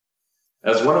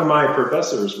As one of my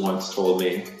professors once told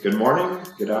me, good morning,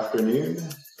 good afternoon,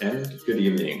 and good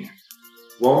evening.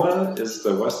 WOMA is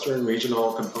the Western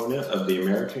Regional component of the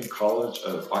American College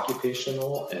of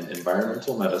Occupational and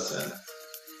Environmental Medicine.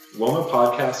 WOMA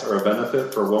podcasts are a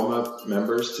benefit for WOMA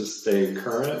members to stay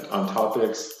current on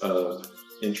topics of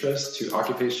interest to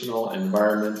occupational and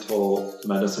environmental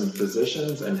medicine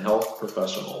physicians and health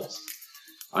professionals.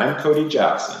 I'm Cody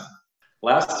Jackson.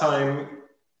 Last time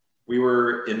we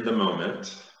were in the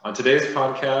moment. On today's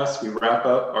podcast, we wrap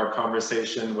up our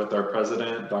conversation with our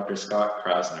president, Dr. Scott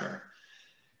Krasner.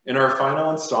 In our final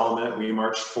installment, we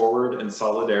march forward in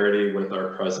solidarity with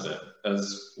our president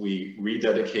as we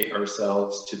rededicate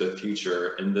ourselves to the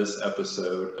future in this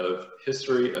episode of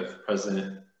History of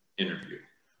President Interview.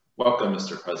 Welcome,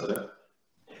 Mr. President.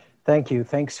 Thank you.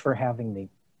 Thanks for having me.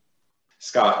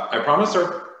 Scott, I promised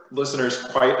our listeners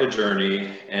quite a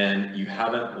journey, and you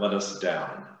haven't let us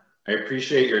down. I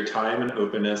appreciate your time and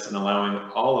openness in allowing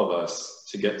all of us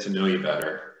to get to know you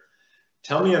better.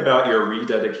 Tell me about your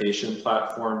rededication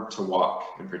platform to walk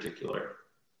in particular.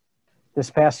 This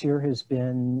past year has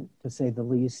been, to say the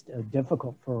least,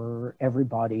 difficult for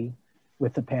everybody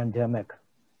with the pandemic.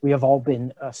 We have all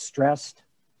been stressed,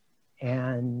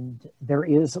 and there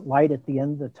is light at the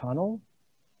end of the tunnel.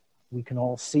 We can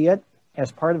all see it.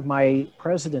 As part of my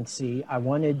presidency, I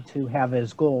wanted to have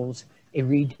as goals a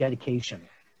rededication.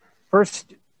 First,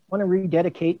 I want to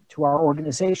rededicate to our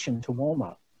organization, to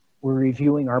WOMA. We're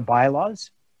reviewing our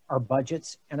bylaws, our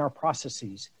budgets, and our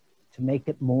processes to make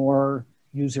it more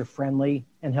user-friendly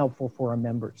and helpful for our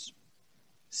members.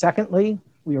 Secondly,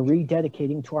 we are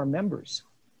rededicating to our members,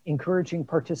 encouraging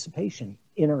participation,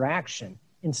 interaction,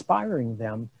 inspiring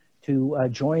them to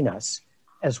join us,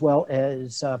 as well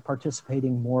as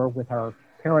participating more with our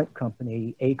parent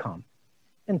company, ACOM.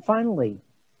 And finally,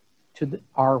 to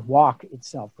our walk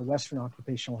itself, the Western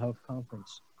Occupational Health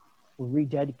Conference. We're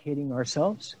rededicating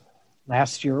ourselves.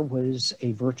 Last year was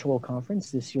a virtual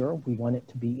conference. This year, we want it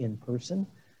to be in person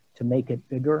to make it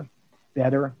bigger,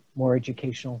 better, more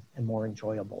educational, and more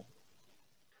enjoyable.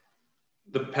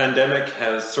 The pandemic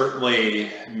has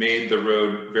certainly made the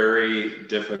road very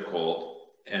difficult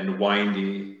and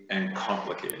windy and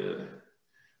complicated.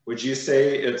 Would you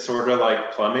say it's sort of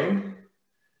like plumbing?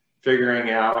 Figuring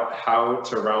out how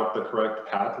to route the correct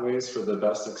pathways for the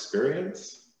best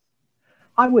experience?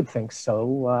 I would think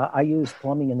so. I use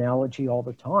plumbing analogy all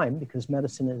the time because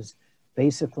medicine is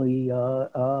basically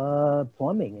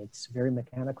plumbing. It's very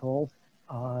mechanical.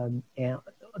 And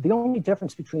the only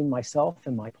difference between myself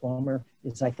and my plumber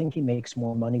is I think he makes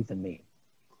more money than me.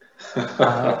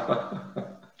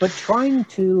 But trying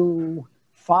to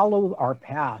follow our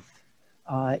path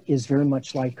is very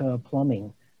much like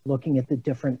plumbing. Looking at the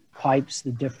different pipes, the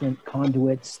different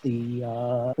conduits,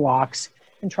 the blocks,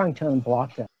 and trying to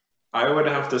unblock them. I would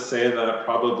have to say that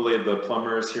probably the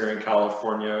plumbers here in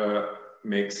California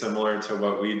make similar to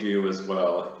what we do as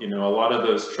well. You know, a lot of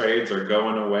those trades are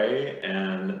going away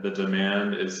and the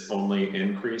demand is only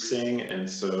increasing. And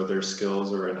so their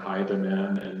skills are in high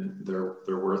demand and they're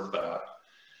worth that.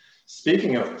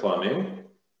 Speaking of plumbing,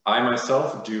 I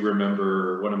myself do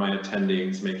remember one of my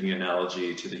attendings making an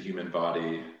analogy to the human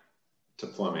body to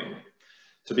plumbing.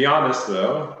 To be honest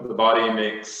though, the body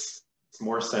makes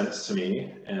more sense to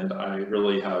me and I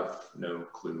really have no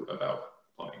clue about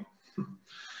plumbing.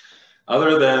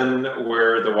 Other than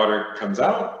where the water comes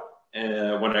out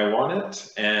when I want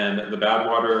it and the bad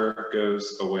water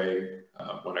goes away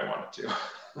when I want it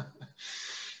to.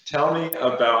 Tell me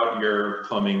about your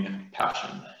plumbing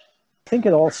passion. I think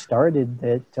it all started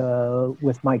that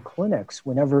with my clinics,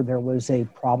 whenever there was a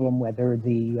problem, whether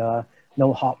the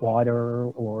no hot water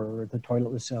or the toilet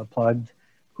was plugged,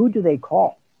 who do they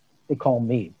call? They call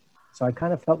me. So I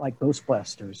kind of felt like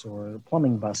Ghostbusters or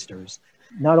plumbing busters,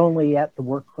 not only at the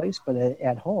workplace, but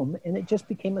at home. And it just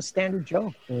became a standard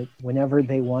joke that whenever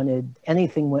they wanted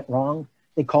anything went wrong,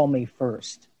 they call me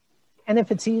first. And if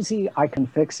it's easy, I can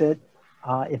fix it.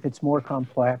 If it's more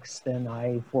complex, then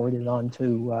I forward it on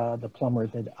to the plumber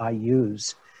that I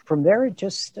use. From there, it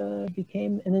just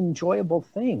became an enjoyable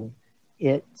thing.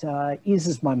 It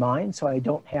eases my mind, so I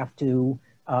don't have to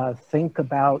think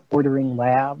about ordering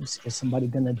labs. Is somebody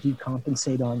going to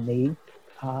decompensate on me?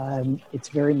 It's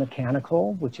very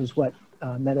mechanical, which is what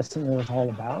medicine is all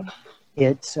about.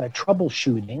 It's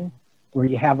troubleshooting, where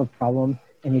you have a problem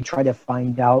and you try to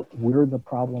find out where the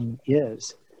problem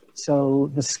is. So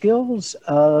the skills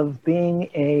of being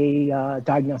a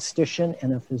diagnostician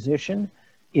and a physician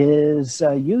is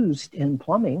used in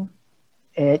plumbing.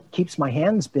 It keeps my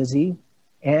hands busy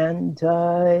and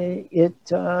it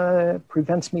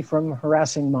prevents me from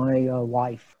harassing my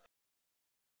wife.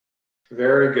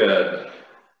 Very good.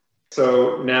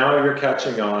 So now you're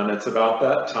catching on. It's about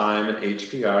that time in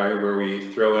HPI where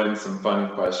we throw in some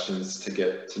fun questions to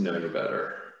get to know you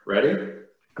better. Ready?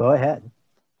 Go ahead.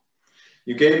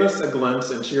 You gave us a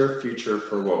glimpse into your future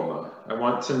for WOMA. I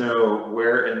want to know,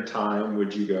 where in time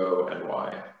would you go and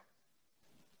why?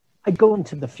 I'd go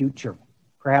into the future,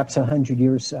 perhaps 100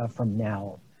 years from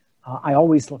now. I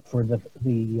always look for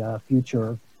the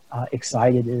future,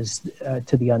 excited as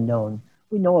to the unknown.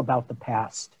 We know about the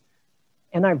past.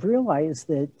 And I've realized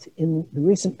that in the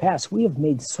recent past, we have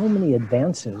made so many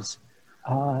advances.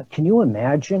 Can you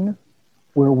imagine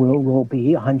where we'll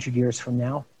be 100 years from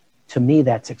now? To me,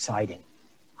 that's exciting.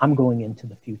 I'm going into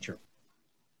the future.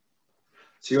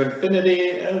 To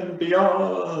infinity and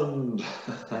beyond.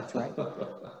 That's right.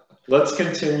 Let's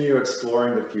continue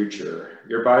exploring the future.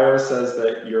 Your bio says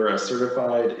that you're a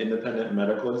certified independent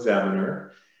medical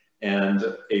examiner and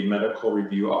a medical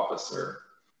review officer.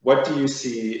 What do you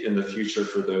see in the future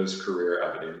for those career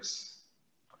avenues?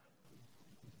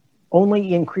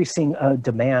 Only increasing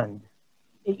demand.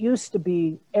 It used to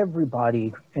be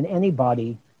everybody and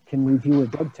anybody can review a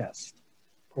drug test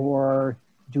or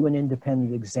do an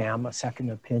independent exam, a second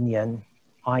opinion,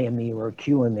 IME or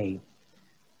QME.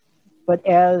 But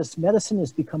as medicine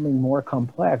is becoming more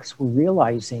complex, we're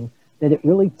realizing that it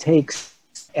really takes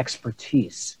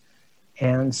expertise.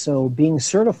 And so being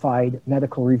certified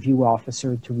medical review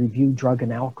officer to review drug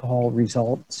and alcohol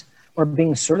results, or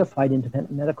being certified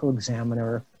independent medical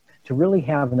examiner to really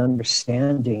have an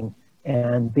understanding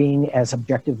and being as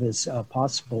objective as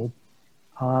possible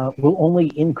will only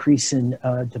increase in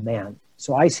demand.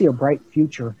 So I see a bright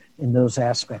future in those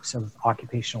aspects of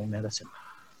occupational medicine.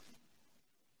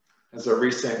 As a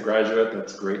recent graduate,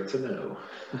 that's great to know.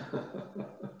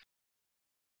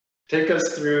 Take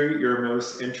us through your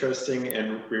most interesting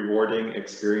and rewarding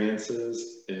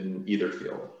experiences in either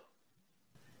field.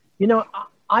 You know,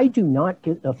 I do not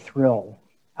get a thrill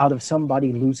out of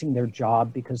somebody losing their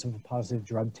job because of a positive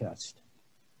drug test,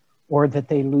 or that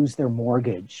they lose their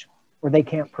mortgage, or they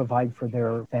can't provide for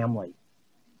their family.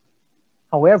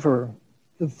 However,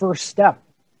 the first step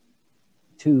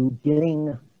to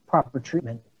getting proper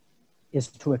treatment is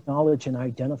to acknowledge and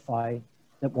identify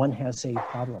that one has a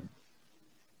problem.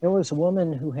 There was a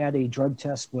woman who had a drug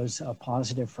test was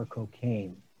positive for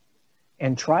cocaine,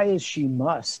 and try as she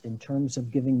must in terms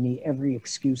of giving me every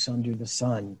excuse under the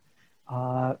sun,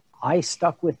 I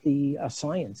stuck with the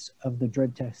science of the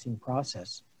drug testing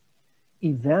process.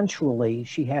 Eventually,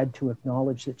 she had to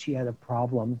acknowledge that she had a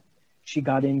problem. She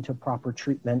got into proper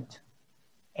treatment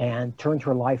and turned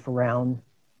her life around.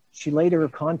 She later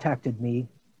contacted me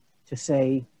to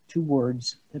say 2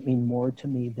 words that mean more to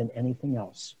me than anything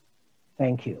else.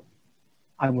 Thank you.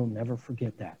 I will never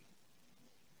forget that.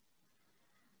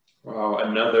 Wow,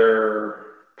 another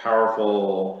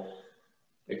powerful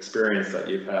experience that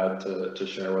you've had to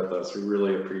share with us. We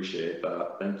really appreciate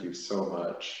that. Thank you so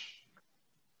much.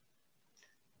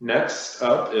 Next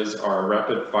up is our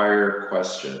rapid fire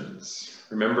questions.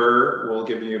 Remember, we'll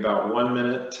give you about 1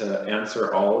 minute to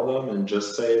answer all of them and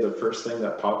just say the first thing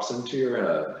that pops into your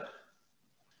head.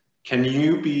 Can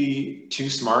you be too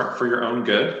smart for your own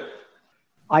good?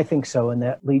 I think so, and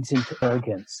that leads into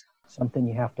arrogance, something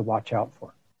you have to watch out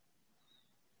for.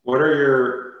 What are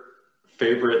your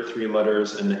favorite 3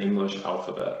 letters in the English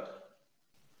alphabet?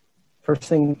 First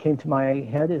thing that came to my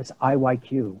head is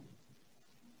IYQ.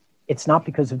 It's not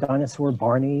because of Dinosaur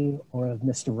Barney or of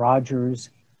Mr. Rogers,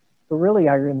 but really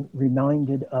I'm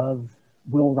reminded of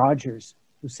Will Rogers,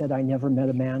 who said, "I never met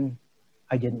a man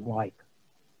I didn't like."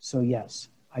 So yes,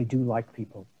 I do like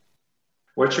people.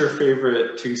 What's your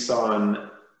favorite Tucson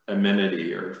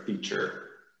amenity or feature?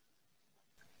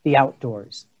 The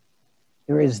outdoors.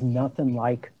 There is nothing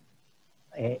like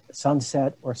a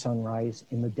sunset or sunrise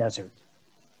in the desert.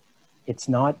 It's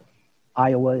not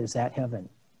Iowa is that heaven.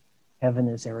 Heaven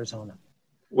is Arizona.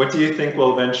 What do you think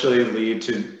will eventually lead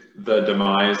to the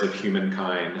demise of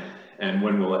humankind, and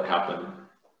when will it happen?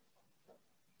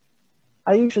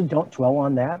 I usually don't dwell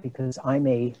on that because I'm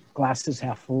a glasses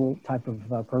half full type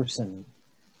of person.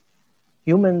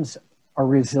 Humans are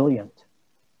resilient,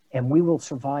 and we will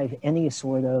survive any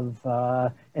sort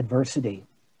of adversity.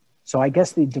 So I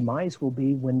guess the demise will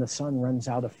be when the sun runs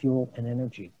out of fuel and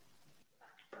energy.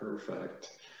 Perfect.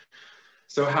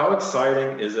 So how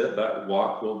exciting is it that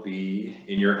WALK will be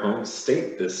in your home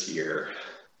state this year?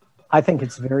 I think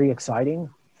it's very exciting.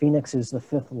 Phoenix is the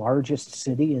 5th largest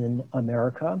city in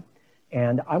America,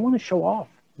 and I want to show off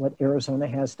what Arizona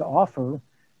has to offer,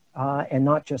 and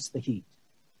not just the heat.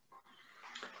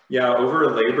 Yeah,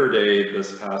 over Labor Day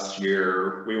this past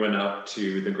year, we went up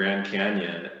to the Grand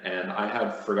Canyon, and I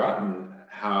had forgotten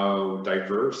how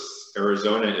diverse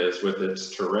Arizona is with its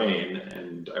terrain.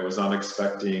 And I was not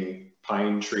expecting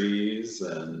pine trees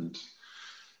and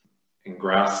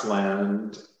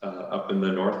grassland up in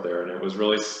the north there. And it was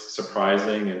really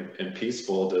surprising and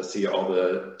peaceful to see all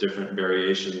the different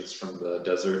variations from the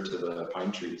desert to the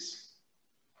pine trees.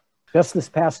 Just this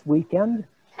past weekend,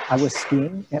 I was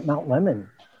skiing at Mount Lemmon,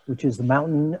 which is the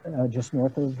mountain just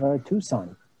north of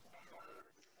Tucson.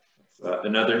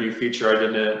 Another new feature I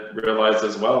didn't realize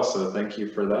as well, so thank you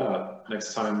for that.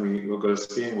 Next time we'll go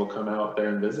skiing, we'll come out there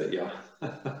and visit you.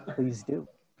 Please do.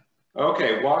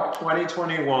 Okay, Walk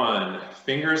 2021,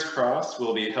 fingers crossed,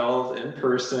 will be held in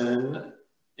person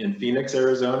in Phoenix,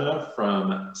 Arizona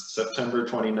from September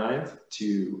 29th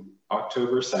to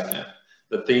October 2nd.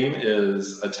 The theme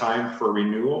is a time for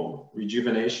renewal,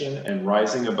 rejuvenation, and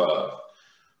rising above.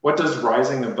 What does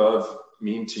rising above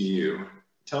mean to you?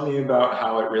 Tell me about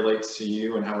how it relates to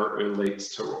you and how it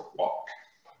relates to Walk.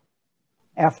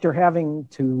 After having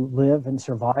to live and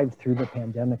survive through the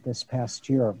pandemic this past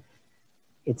year,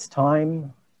 it's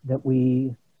time that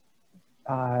we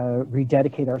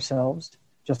rededicate ourselves,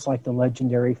 just like the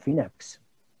legendary Phoenix,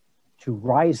 to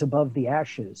rise above the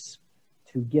ashes,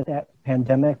 to get that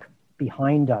pandemic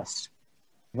behind us,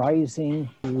 rising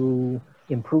to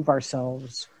improve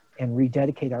ourselves and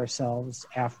rededicate ourselves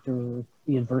after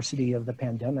the adversity of the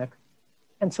pandemic.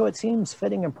 And so it seems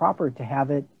fitting and proper to have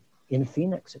it in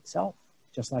Phoenix itself,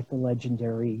 just like the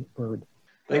legendary bird.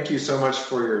 Thank you so much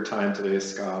for your time today,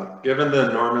 Scott. Given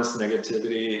the enormous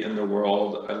negativity in the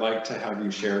world, I'd like to have you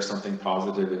share something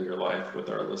positive in your life with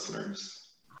our listeners.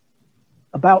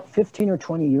 About 15 or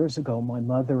 20 years ago, my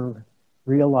mother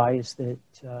realized that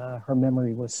her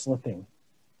memory was slipping.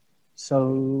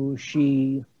 So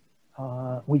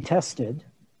we tested,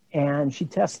 and she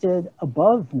tested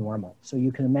above normal. So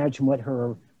you can imagine what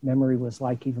her memory was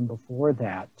like even before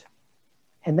that.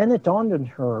 And then it dawned on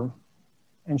her,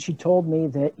 and she told me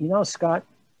that, you know, Scott,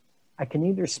 I can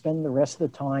either spend the rest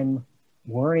of the time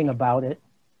worrying about it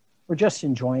or just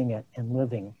enjoying it and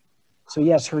living. So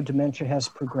yes, her dementia has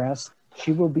progressed.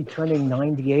 She will be turning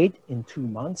 98 in 2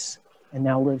 months and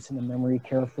now lives in a memory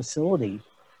care facility.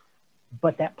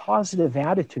 But that positive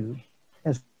attitude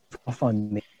has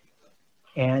fun me.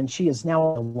 And she is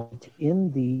now a light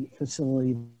in the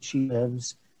facility she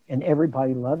lives, and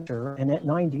everybody loves her. And at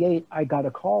 98, I got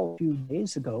a call a few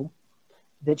days ago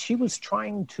that she was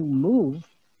trying to move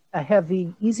a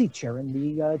heavy easy chair in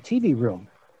the TV room.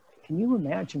 Can you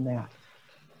imagine that?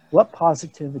 What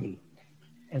positivity.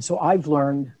 And so I've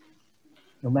learned,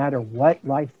 no matter what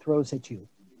life throws at you,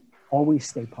 always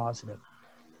stay positive.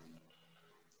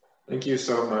 Thank you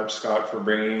so much, Scott, for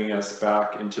bringing us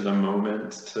back into the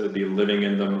moment, to be living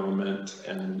in the moment,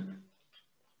 and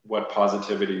what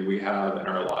positivity we have in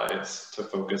our lives to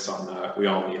focus on that. We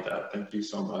all need that. Thank you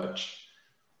so much.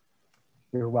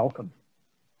 You're welcome.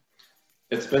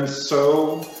 It's been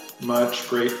so much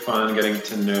great fun getting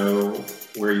to know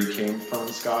where you came from,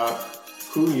 Scott,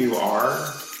 who you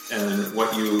are, and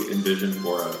what you envision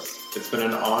for us. It's been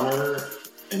an honor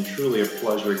and truly a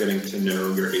pleasure getting to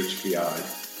know your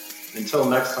HPI. Until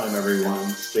next time, everyone,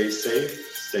 stay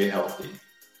safe, stay healthy.